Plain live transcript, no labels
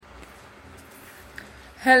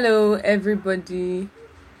Hello, everybody.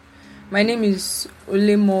 My name is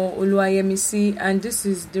Oluwayemisi, and this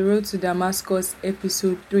is the Road to Damascus,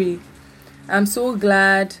 episode 3. I'm so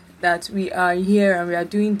glad that we are here and we are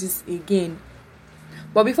doing this again.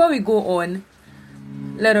 But before we go on,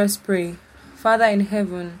 let us pray. Father in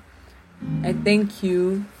heaven, I thank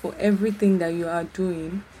you for everything that you are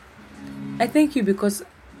doing. I thank you because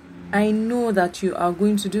I know that you are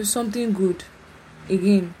going to do something good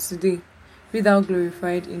again today. Be thou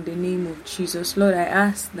glorified in the name of Jesus. Lord, I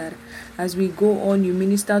ask that as we go on, you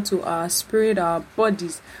minister to our spirit, our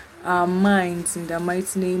bodies, our minds in the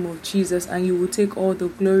mighty name of Jesus, and you will take all the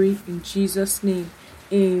glory in Jesus' name.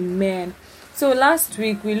 Amen. So last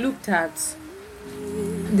week we looked at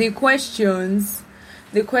the questions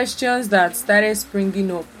that started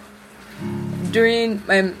springing up during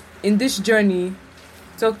in this journey. We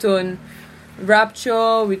talked on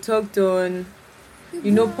rapture, we talked on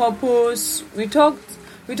purpose. We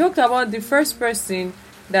talked about the first person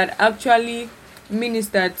that actually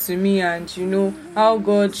ministered to me, and how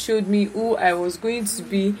God showed me who I was going to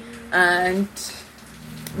be and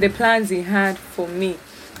the plans he had for me.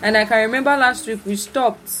 And I can remember last week we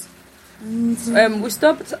stopped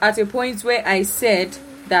at a point where I said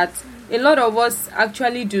that a lot of us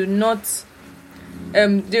actually do not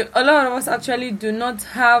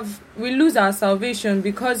we lose our salvation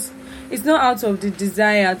because it's not out of the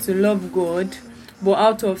desire to love God, but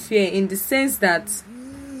out of fear, in the sense that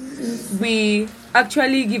we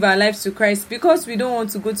actually give our lives to Christ because we don't want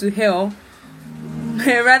to go to hell,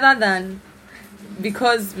 rather than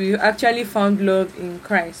because we actually found love in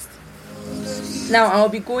Christ. Now I'll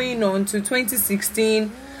be going on to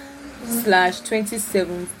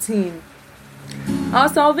 2016/2017. Our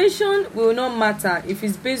salvation will not matter if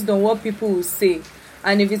it's based on what people will say,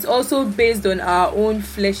 and if it's also based on our own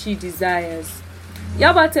fleshy desires.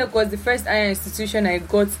 Yabatech was the first higher institution I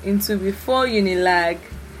got into before Unilag.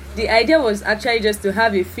 The idea was actually just to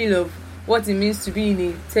have a feel of what it means to be in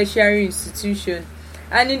a tertiary institution.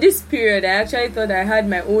 And in this period, I actually thought I had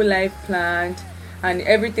my whole life planned and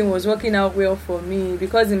everything was working out well for me,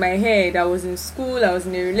 because in my head, I was in school, I was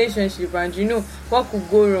in a relationship, and what could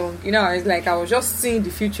go wrong? I was just seeing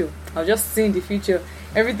the future.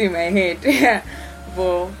 Everything in my head.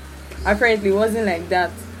 But apparently it wasn't like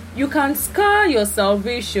that. You can scar your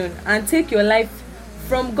salvation and take your life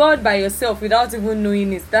from God by yourself without even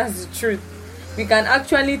knowing it. That's the truth. We can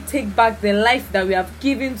actually take back the life that we have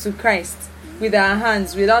given to Christ with our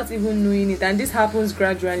hands without even knowing it, and this happens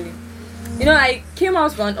gradually. I came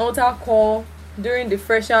out for an altar call during the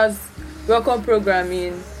Freshers Welcome Program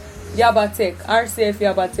in Yabatech, RCF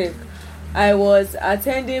Yabatech. I was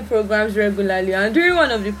attending programs regularly, and during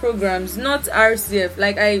one of the programs, not RCF,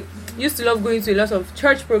 I used to love going to a lot of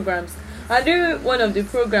church programs, and during one of the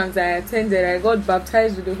programs I attended, I got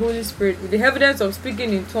baptized with the Holy Spirit with the evidence of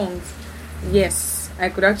speaking in tongues. Yes, I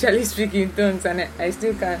could actually speak in tongues, and I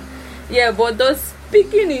still can. Yeah, but does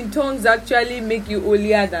speaking in tongues actually make you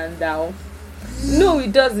holier than thou? No,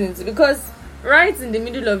 it doesn't, because right in the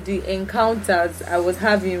middle of the encounters I was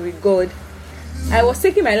having with God, I was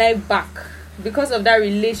taking my life back because of that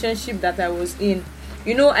relationship that I was in.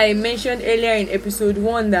 I mentioned earlier in episode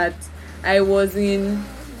 1 that I was in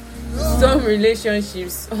some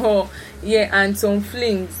relationships, and some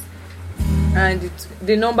flings, and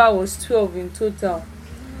the number was 12 in total.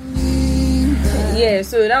 Yeah,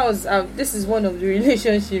 so that was this is one of the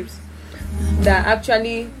relationships that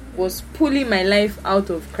actually was pulling my life out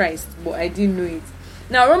of Christ, but I didn't know it.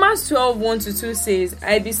 Now, Romans 12:1-2 says,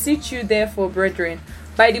 I beseech you therefore, brethren,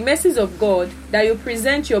 by the mercies of God, that you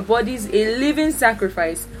present your bodies a living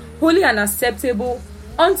sacrifice, holy and acceptable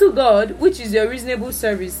unto God, which is your reasonable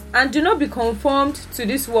service. And do not be conformed to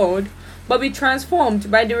this world, but be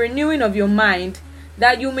transformed by the renewing of your mind,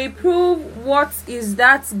 that you may prove what is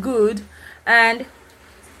that good and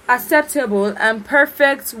acceptable and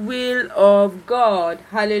perfect will of God.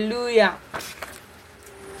 Hallelujah.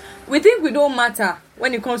 We think we don't matter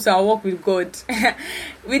when it comes to our work with God.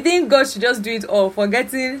 We think God should just do it all,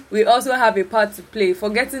 forgetting we also have a part to play,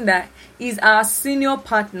 forgetting that He's our senior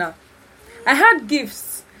partner. I had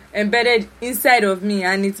gifts embedded inside of me,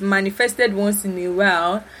 and it manifested once in a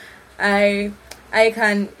while. I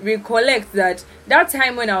can recollect that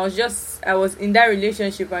time when I was in that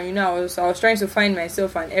relationship, and I was trying to find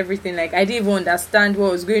myself and everything. I didn't even understand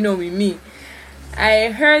what was going on with me. I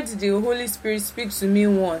heard the Holy Spirit speak to me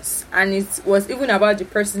once, and it was even about the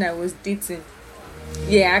person I was dating.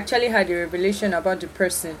 Yeah, I actually had a revelation about the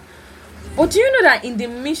person. But do you know that in the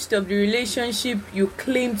midst of the relationship you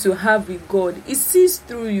claim to have with God, He sees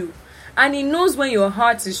through you, and He knows when your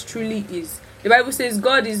heart is truly His. The Bible says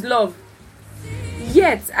God is love.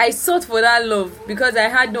 Yet I sought for that love because I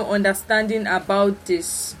had no understanding about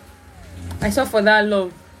this. I sought for that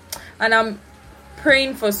love. And I'm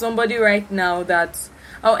praying for somebody right now that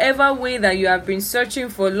however way that you have been searching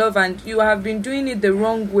for love and you have been doing it the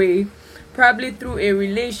wrong way, probably through a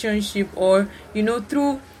relationship or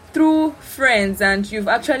through friends, and you've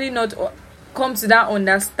actually not come to that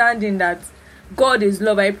understanding that God is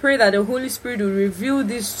love. I pray that the Holy Spirit will reveal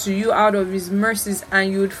this to you out of His mercies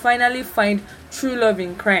and you would finally find true love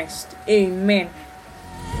in Christ. Amen.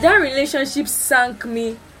 That relationship sank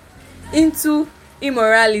me into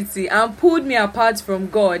immorality and pulled me apart from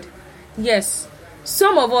God. Yes,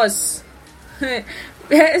 some of us will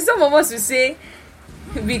say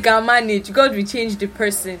we can manage, God will change the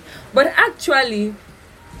person. But actually,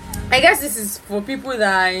 I guess this is for people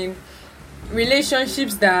that are in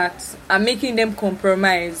relationships that are making them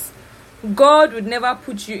compromise. God would never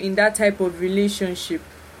put you in that type of relationship.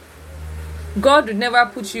 God would never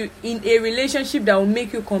put you in a relationship that will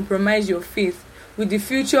make you compromise your faith with the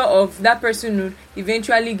future of that person who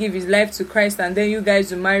eventually give his life to Christ and then you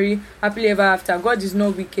guys will marry happily ever after. God is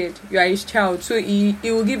not wicked. You are His child. So he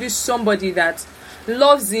will give you somebody that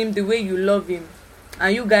loves Him the way you love Him.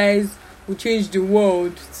 And you guys will change the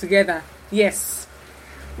world together. Yes.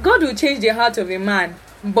 God will change the heart of a man,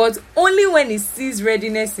 but only when He sees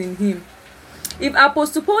readiness in him. If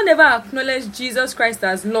Apostle Paul never acknowledged Jesus Christ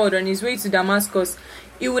as Lord on his way to Damascus,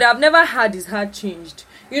 he would have never had his heart changed.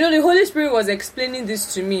 The Holy Spirit was explaining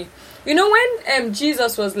this to me. When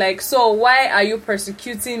Jesus was like, "So why are you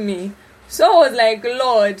persecuting me?" Saul was like,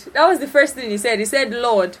 "Lord." That was the first thing he said. He said,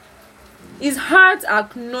 "Lord." His heart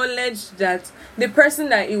acknowledged that the person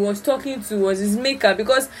that he was talking to was his maker,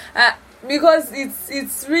 because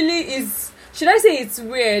it's really, should I say it's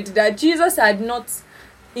weird that Jesus had not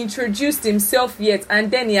introduced Himself yet and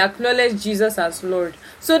then He acknowledged Jesus as Lord.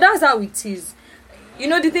 So that's how it is.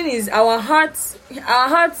 The thing is, our hearts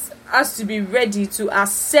has to be ready to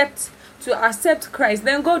accept Christ.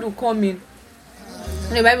 Then God will come in.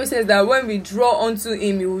 The Bible says that when we draw unto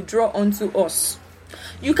Him, He will draw unto us.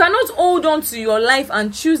 You cannot hold on to your life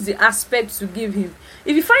and choose the aspect to give Him.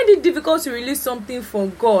 If you find it difficult to release something for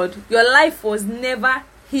God, your life was never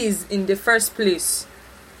His in the first place.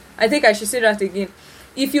 I think I should say that again.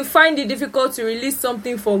 If you find it difficult to release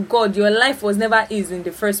something for God, your life was never His in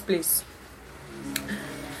the first place.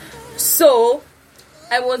 So,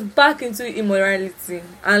 I was back into immorality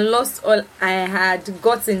and lost all I had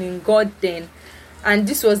gotten in God then. And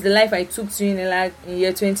this was the life I took to in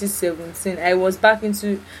year 2017. I was back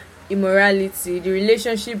into immorality. The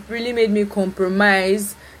relationship really made me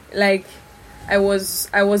compromise. Like I was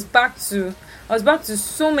back to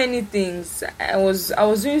so many things. I was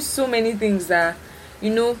doing so many things that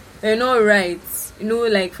they're not right.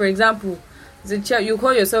 Like for example, as a child, you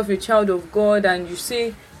call yourself a child of God and you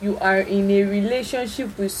say you are in a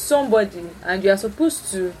relationship with somebody and you are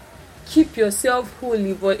supposed to keep yourself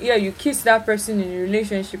holy, but you kiss that person in a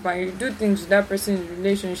relationship and you do things with that person in a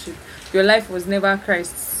relationship. Your life was never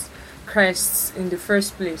Christ's in the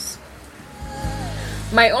first place.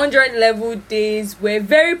 My 100 level days were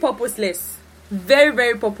very purposeless. Very,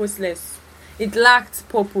 very purposeless. It lacked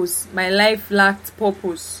purpose. My life lacked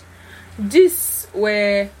purpose. This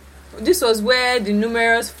was where the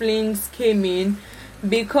numerous flings came in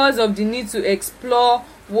because of the need to explore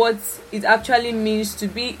what it actually means to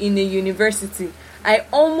be in a university. I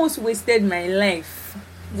almost wasted my life.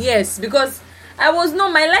 Yes, because my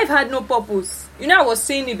life had no purpose. I was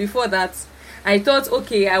saying it before that I thought,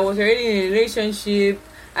 okay, I was already in a relationship,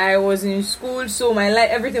 I was in school, so my life,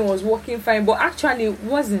 everything was working fine, but actually it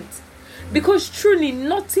wasn't. Because truly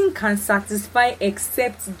nothing can satisfy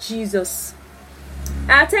except Jesus.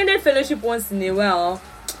 I attended fellowship once in a while,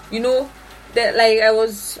 that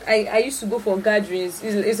I used to go for gatherings.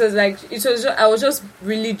 I was just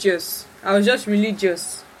religious.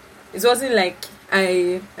 It wasn't like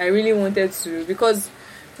I really wanted to, because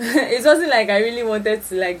it wasn't like I really wanted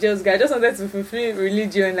to I just wanted to fulfill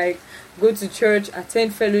religion, go to church,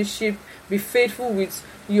 attend fellowship, be faithful with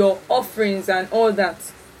your offerings and all that.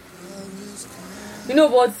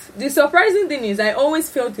 But the surprising thing is I always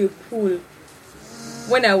felt a pull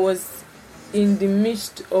when I was in the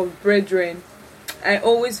midst of brethren. I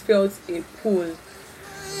always felt a pull.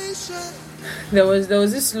 There was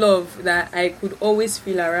this love that I could always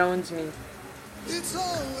feel around me.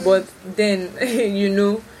 But then,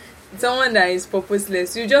 someone that is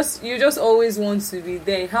purposeless, you just always want to be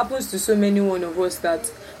there. It happens to so many one of us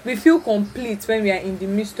that we feel complete when we are in the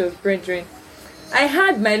midst of brethren. I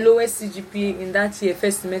had my lowest CGPA in that year,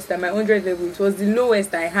 first semester, my 100 level. It was the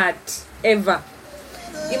lowest I had ever.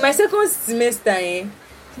 In my second semester,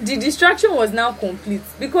 the distraction was now complete,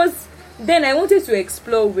 because then I wanted to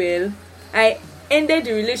explore well. I ended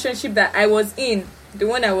the relationship that I was in, the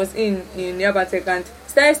one I was in Yabatek, and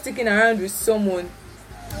started sticking around with someone.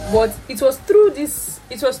 But it was through this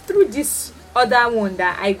other one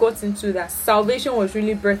that I got into that salvation was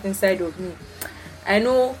really birthed inside of me. I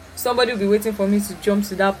know somebody will be waiting for me to jump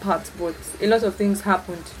to that part, but a lot of things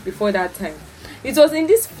happened before that time. It was in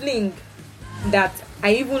this fling that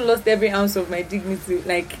I even lost every ounce of my dignity.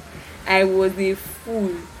 Like, I was a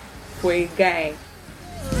fool for a guy.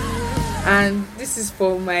 And this is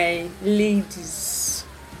for my ladies.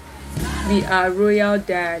 We are royal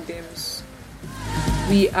diadems.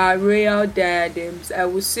 We are royal diadems. I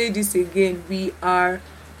will say this again. We are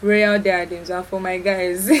royal diadems. And for my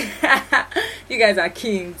guys, you guys are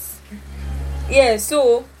kings. Yeah,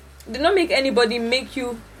 so do not make anybody make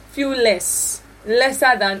you feel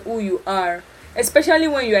lesser than who you are. Especially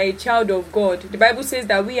when you are a child of God. The Bible says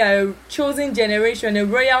that we are a chosen generation, a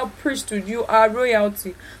royal priesthood. You are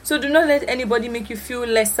royalty. So do not let anybody make you feel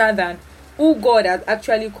lesser than who God has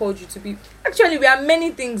actually called you to be. Actually, we are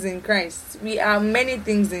many things in Christ. We are many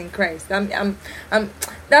things in Christ.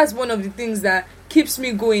 That's one of the things that keeps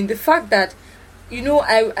me going. The fact that,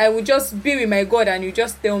 I will just be with my God and you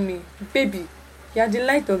just tell me, baby, you are the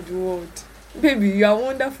light of the world. Baby, you are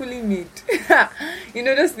wonderfully made.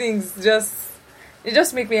 Those things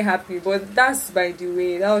just make me happy. But that's by the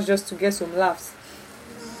way. That was just to get some laughs.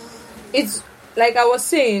 It's like I was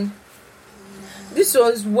saying, this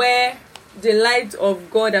was where the light of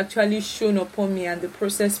God actually shone upon me and the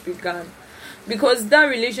process began. Because that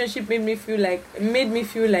relationship made me feel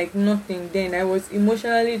like nothing. Then I was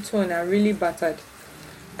emotionally torn and really battered.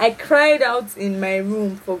 I cried out in my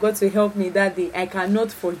room for God to help me that day. I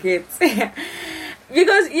cannot forget.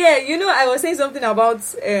 Because I was saying something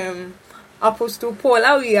about Apostle Paul,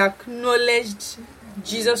 how he acknowledged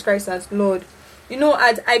Jesus Christ as Lord.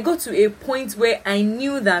 I got to a point where I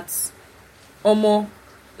knew that,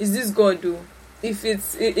 is this God though? If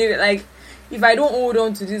if I don't hold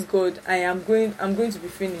on to this God, I'm going to be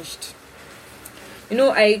finished.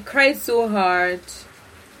 I cried so hard,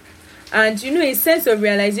 and a sense of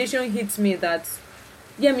realization hit me that,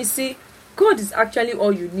 God is actually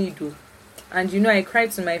all you need though. And I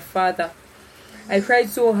cried to my Father. I cried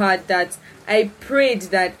so hard that I prayed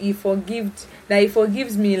that He forgives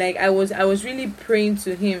me. Like I was really praying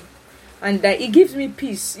to Him, and that He gives me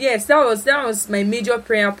peace. Yes, that was my major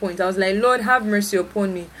prayer point. I was like, Lord, have mercy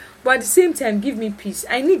upon me, but at the same time, give me peace.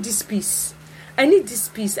 I need this peace. I need this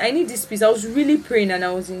peace. I was really praying and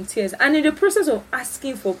I was in tears. And in the process of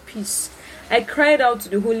asking for peace, I cried out to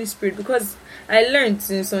the Holy Spirit, because I learned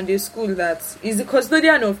in Sunday school that He's the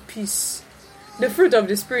custodian of peace. The fruit of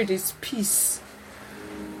the Spirit is peace.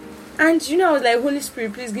 And I was like, Holy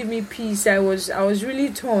Spirit, please give me peace. I was really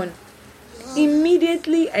torn.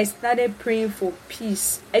 Immediately I started praying for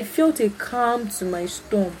peace. I felt a calm to my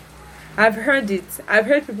storm. I've heard it. I've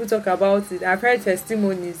heard people talk about it. I've heard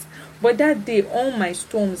testimonies. But that day, all my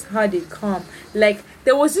storms had a calm. Like,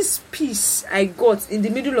 there was this peace I got in the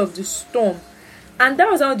middle of the storm. And that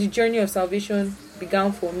was how the journey of salvation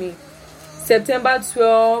began for me. September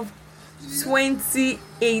 12,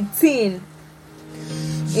 2018.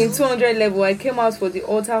 In 200 level, I came out for the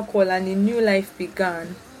altar call and a new life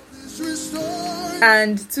began.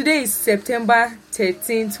 And today is September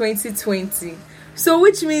 13, 2020. So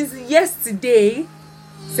which means yesterday,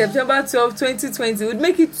 September 12, 2020, would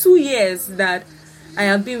make it 2 years that I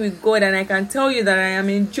have been with God, and I can tell you that I am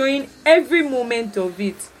enjoying every moment of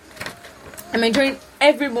it. I'm enjoying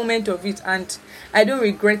every moment of it, and I don't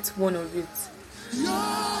regret one of it.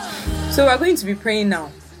 So we're going to be praying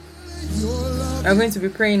now.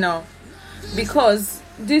 Because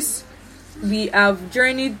we have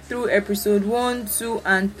journeyed through episode 1, 2,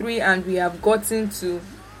 and 3, and we have gotten to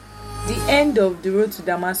the end of the road to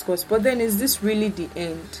Damascus. But then, is this really the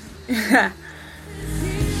end?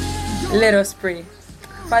 Let us pray.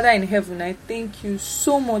 Father in heaven, I thank you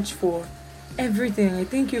so much for everything. I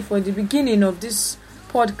thank you for the beginning of this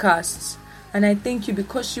podcast, and I thank you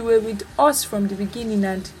because you were with us from the beginning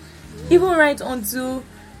and even right until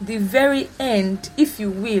the very end, if you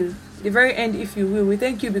will. We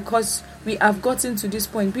thank you because we have gotten to this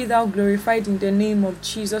point. Be thou glorified in the name of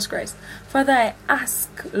Jesus Christ. Father, I ask,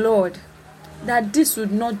 Lord, that this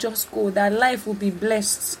would not just go, that life will be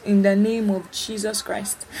blessed in the name of Jesus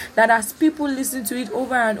Christ. That as people listen to it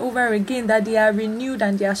over and over again, that they are renewed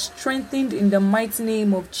and they are strengthened in the mighty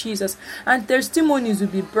name of Jesus. And testimonies will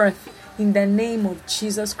be birthed in the name of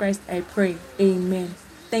Jesus Christ, I pray. Amen.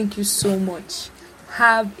 Thank you so much.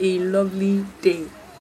 Have a lovely day.